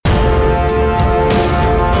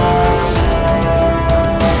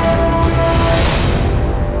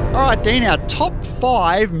right, Dean, our top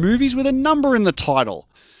 5 movies with a number in the title.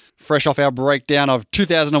 Fresh off our breakdown of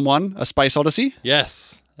 2001, A Space Odyssey.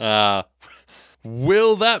 Yes.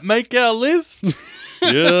 Will that make our list?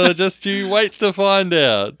 Yeah, just you wait to find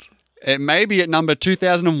out. It may be at number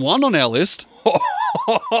 2001 on our list.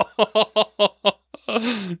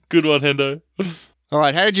 Good one, Hendo. All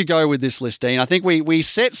right, how did you go with this list, Dean? I think we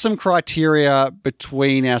set some criteria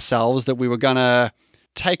between ourselves that we were going to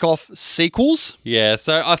take off sequels. Yeah,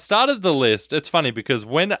 so I started the list. It's funny because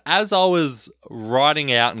as I was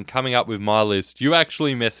writing out and coming up with my list, you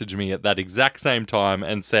actually messaged me at that exact same time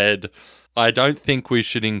and said, I don't think we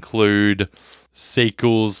should include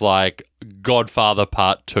sequels like Godfather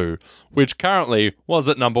Part 2, which currently was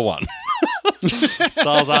at number 1. So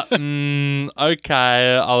I was like,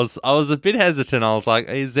 okay. I was a bit hesitant. I was like,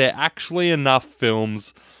 is there actually enough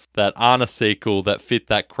films that aren't a sequel that fit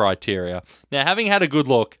that criteria? Now, having had a good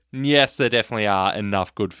look, yes, there definitely are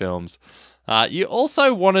enough good films. You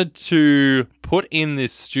also wanted to put in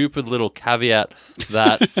this stupid little caveat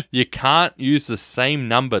that you can't use the same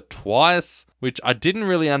number twice, which I didn't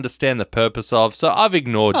really understand the purpose of, so I've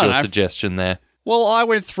ignored your suggestion there. Well, I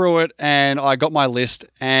went through it and I got my list,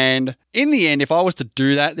 and in the end, if I was to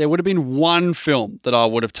do that, there would have been one film that I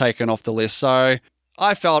would have taken off the list. So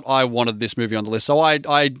I felt I wanted this movie on the list, so I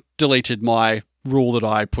deleted my rule that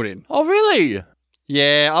I put in. Oh, really?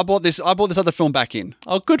 Yeah, I brought this other film back in.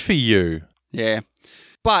 Oh, good for you. Yeah.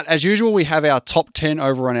 But as usual, we have our top 10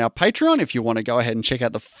 over on our Patreon. If you want to go ahead and check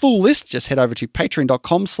out the full list, just head over to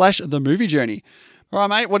patreon.com/themoviejourney. All right,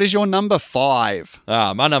 mate, what is your number 5?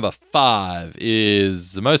 My number 5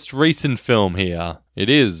 is the most recent film here. It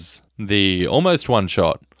is the almost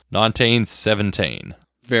one-shot, 1917.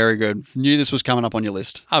 Very good. Knew this was coming up on your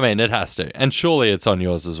list. I mean, it has to. And surely it's on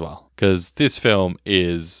yours as well, because this film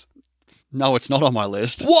is... No, it's not on my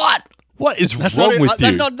list. What? What is wrong with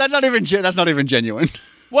you? That's not even genuine.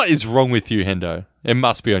 What is wrong with you, Hendo? It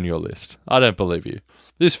must be on your list. I don't believe you.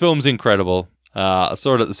 This film's incredible. I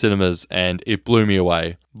saw it at the cinemas and it blew me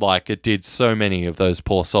away, like it did so many of those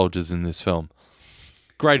poor soldiers in this film.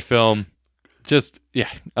 Great film. Just,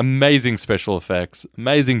 amazing special effects,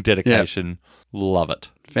 amazing dedication. Yep. Love it.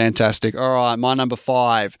 Fantastic. All right, my number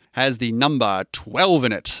 5 has the number 12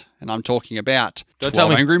 in it, and I'm talking about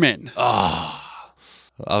 12 Angry Men.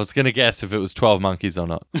 I was going to guess if it was 12 Monkeys or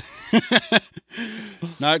not.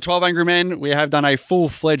 No, 12 Angry Men. We have done a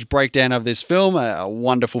full-fledged breakdown of this film, a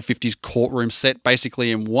wonderful 50s courtroom set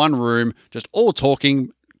basically in one room, just all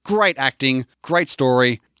talking, great acting, great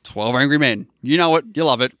story. 12 Angry Men. You know it. You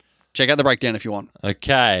love it. Check out the breakdown if you want.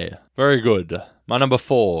 Okay, very good. My number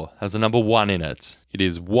 4 has a number 1 in it. It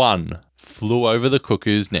is 1 Flew Over the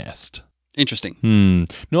Cuckoo's Nest. Interesting.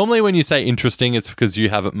 Normally when you say interesting, it's because you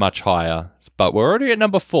have it much higher. But we're already at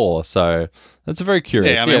number 4, so that's very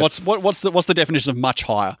curious. Yeah, I mean, what's the definition of much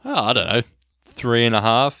higher? Oh, I don't know.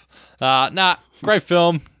 3.5. Great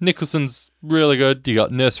film. Nicholson's really good. You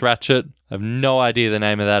got Nurse Ratched. I have no idea the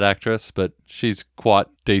name of that actress, but she's quite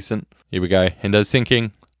decent. Here we go. Hendo's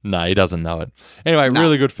thinking. No, he doesn't know it. Anyway,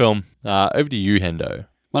 really good film. Over to you, Hendo.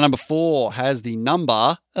 My number 4 has the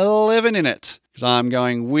number 11 in it. Because I'm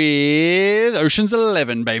going with Ocean's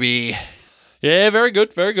 11, baby. Yeah, very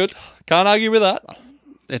good, very good. Can't argue with that.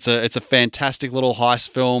 It's a fantastic little heist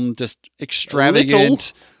film, just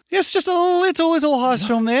extravagant. Yes, just a little heist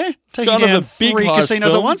film there. Taking kind down of a big 3 casinos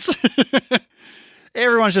film. at once.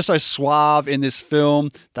 Everyone's just so suave in this film.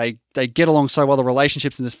 They get along so well. The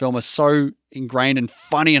relationships in this film are so ingrained and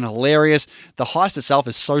funny and hilarious. The heist itself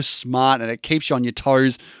is so smart and it keeps you on your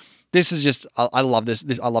toes. This is just, I love this.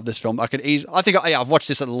 I love this film. I've watched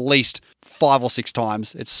this at least 5 or 6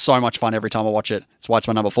 times. It's so much fun every time I watch it. That's why it's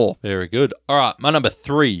my number 4. Very good. All right, my number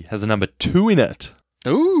 3 has a number 2 in it.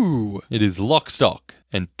 Ooh. It is Lock, Stock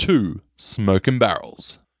and 2 Smoking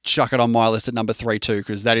Barrels. Chuck it on my list at number 3 too,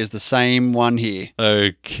 because that is the same one here.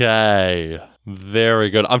 Okay. Very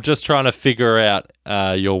good. I'm just trying to figure out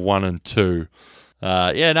your 1 and 2.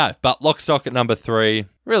 But Lock, Stock at number 3.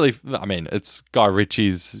 Really, I mean, it's Guy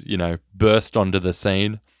Ritchie's, burst onto the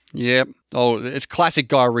scene. Yep. Oh, it's classic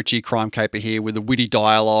Guy Ritchie crime caper here with the witty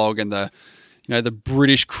dialogue and the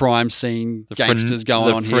British crime scene gangsters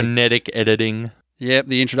going on here. The frenetic editing. Yep.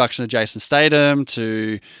 The introduction of Jason Statham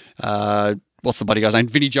to, what's the buddy guy's name?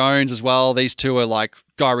 Vinnie Jones as well. These two are like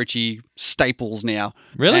Guy Ritchie staples now.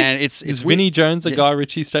 Really? And is Vinnie Jones a Guy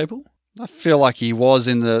Ritchie staple? I feel like he was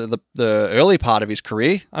in the early part of his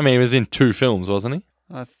career. I mean, he was in 2 films, wasn't he?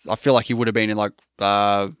 I feel like he would have been in like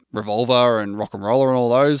Revolver and Rock and Roller and all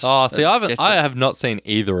those. Oh, see, I have not seen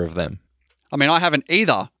either of them. I mean, I haven't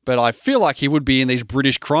either, but I feel like he would be in these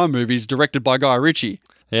British crime movies directed by Guy Ritchie.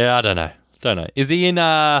 Yeah, I don't know. Is he in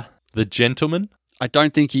The Gentleman? I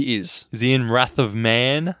don't think he is. Is he in Wrath of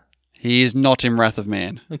Man? He is not in Wrath of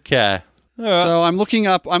Man. Okay. All right. So I'm looking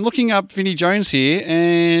up Vinnie Jones here,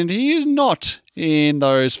 and he is not in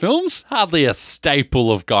those films. Hardly a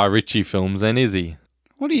staple of Guy Ritchie films, then, is he?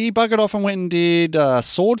 What did he buggered off and went and did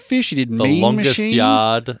Swordfish? He did The Mean Longest Machine.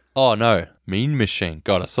 Yard. Oh, no. Mean Machine.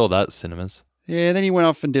 God, I saw that at cinemas. Yeah, then he went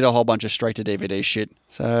off and did a whole bunch of straight to DVD shit.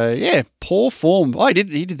 So yeah, poor form. Oh,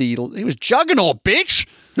 he was Juggernaut, bitch.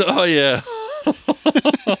 Oh, yeah.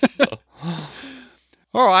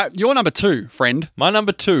 All right, you're number 2, friend. My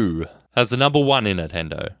number 2 has the number 1 in it,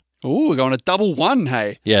 Hendo. Ooh, we're going to double 1,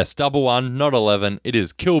 hey. Yes, double 1, not 11. It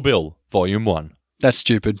is Kill Bill, Volume 1. That's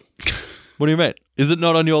stupid. What do you mean? Is it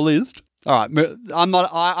not on your list? All right, I'm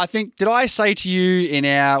not. I think, did I say to you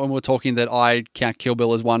when we were talking that I count Kill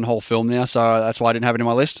Bill as one whole film now, so that's why I didn't have it in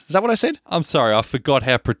my list? Is that what I said? I'm sorry, I forgot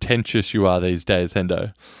how pretentious you are these days,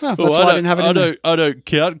 Hendo. Oh, that's why I didn't have it in there. I don't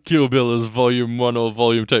count Kill Bill as Volume 1 or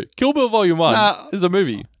Volume 2. Kill Bill Volume 1 is a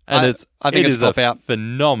movie. And I think it's a cop-out.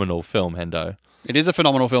 phenomenal film, Hendo. It is a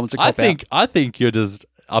phenomenal film. It's a cop-out. I think you're just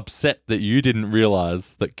upset that you didn't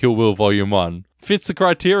realise that Kill Bill Volume 1 fits the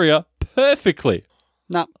criteria perfectly.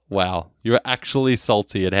 No. Wow, you're actually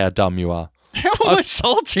salty at how dumb you are. How am I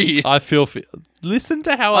salty? I feel. Listen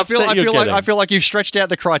to how upset you're getting. I feel like you've stretched out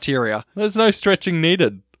the criteria. There's no stretching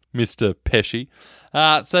needed, Mr. Pesci.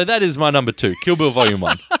 So that is my number 2, Kill Bill Volume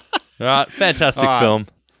 1. All right, fantastic film.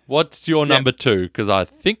 What's your number 2? Because I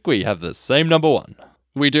think we have the same number 1.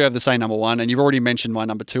 We do have the same number 1, and you've already mentioned my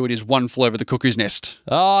number 2. It is One Flew Over the Cuckoo's Nest.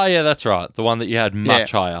 Oh, yeah, that's right. The one that you had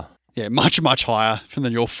much higher. Yeah, much, much higher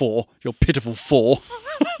than your 4. Your pitiful 4.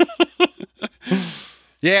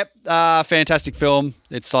 Yeah, fantastic film.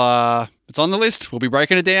 It's on the list. We'll be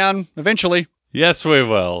breaking it down eventually. Yes, we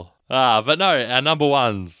will. But no, our number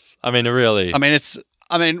 1s. I mean, really.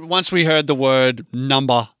 Once we heard the word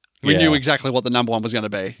number, we knew exactly what the number 1 was going to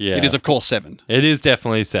be. Yeah. It is, of course, 7. It is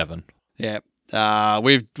definitely 7. Yeah.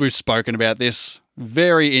 We've spoken about this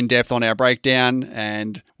very in depth on our breakdown,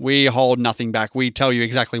 and we hold nothing back. We tell you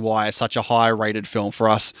exactly why it's such a high rated film for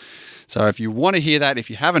us. So if you want to hear that, if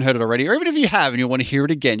you haven't heard it already, or even if you have and you want to hear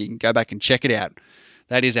it again, you can go back and check it out.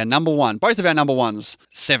 That is our number 1. Both of our number 1s,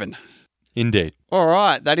 7. Indeed. All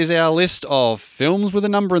right, that is our list of films with a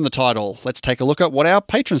number in the title. Let's take a look at what our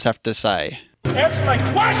patrons have to say. Answer my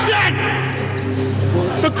question!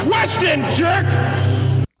 The question, jerk!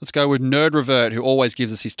 Let's go with Nerd Revert, who always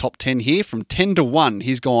gives us his top 10 here from 10 to 1.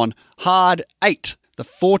 He's gone Hard 8, The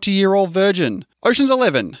 40-Year-Old Virgin, Ocean's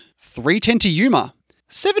 11, 310 to Yuma,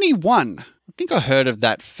 71. I think I heard of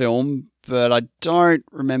that film, but I don't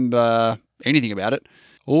remember anything about it.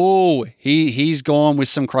 Oh, he's gone with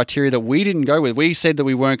some criteria that we didn't go with. We said that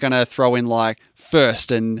we weren't going to throw in like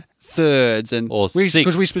first and thirds and sixth.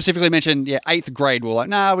 Because we specifically mentioned 8th grade. We're like,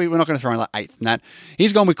 nah, we're not going to throw in like 8th and that.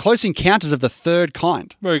 He's gone with Close Encounters of the Third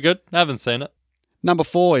Kind. Very good. I haven't seen it. Number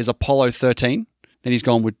 4 is Apollo 13. Then he's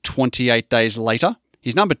gone with 28 Days Later.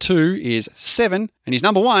 His number 2 is 7, and his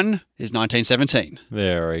number 1 is 1917.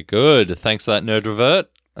 Very good. Thanks for that, Nerd Revert.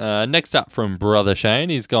 Next up from Brother Shane,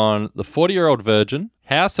 he's gone The 40-Year-Old Virgin,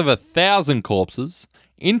 House of 1,000 Corpses,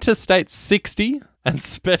 Interstate 60, and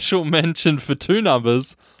special mention for 2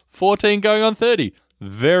 numbers, 14 going on 30.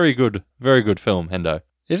 Very good film, Hendo.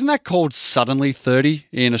 Isn't that called Suddenly 30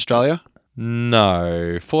 in Australia?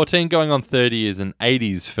 No. 14 going on 30 is an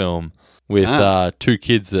 80s film with 2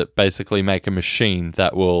 kids that basically make a machine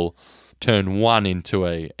that will turn one into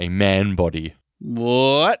a man body.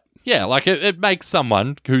 What? Yeah, like it makes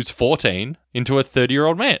someone who's 14 into a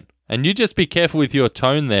 30-year-old man. And you just be careful with your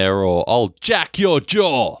tone there or I'll jack your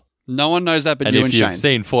jaw. No one knows that but and you and Shane. And if you've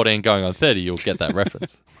seen 14 going on 30, you'll get that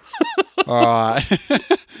reference. All right.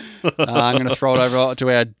 I'm going to throw it over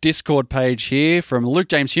to our Discord page here from Luke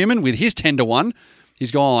James Human with his 10 to 1.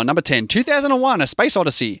 He's gone number 10, 2001, A Space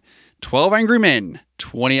Odyssey, 12 Angry Men,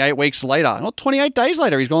 28 weeks later. Not 28 days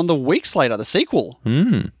later, he's gone the weeks later, the sequel.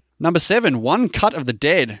 Number 7, One Cut of the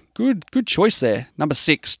Dead. Good choice there. Number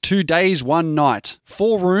 6, 2 Days, One Night.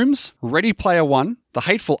 4 Rooms, Ready Player One, The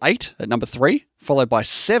Hateful Eight at number 3, followed by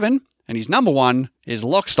 7, and his number 1 is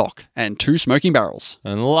Lock, Stock and Two Smoking Barrels.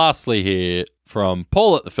 And lastly here, from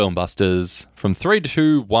Paul at the Filmbusters, from 3 to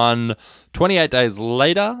 2, 1, 28 days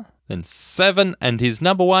later, then 7, and his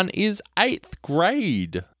number 1 is 8th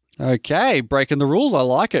grade. Okay, breaking the rules. I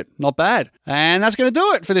like it. Not bad. And that's going to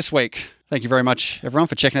do it for this week. Thank you very much, everyone,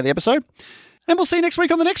 for checking out the episode. And we'll see you next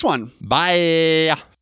week on the next one. Bye.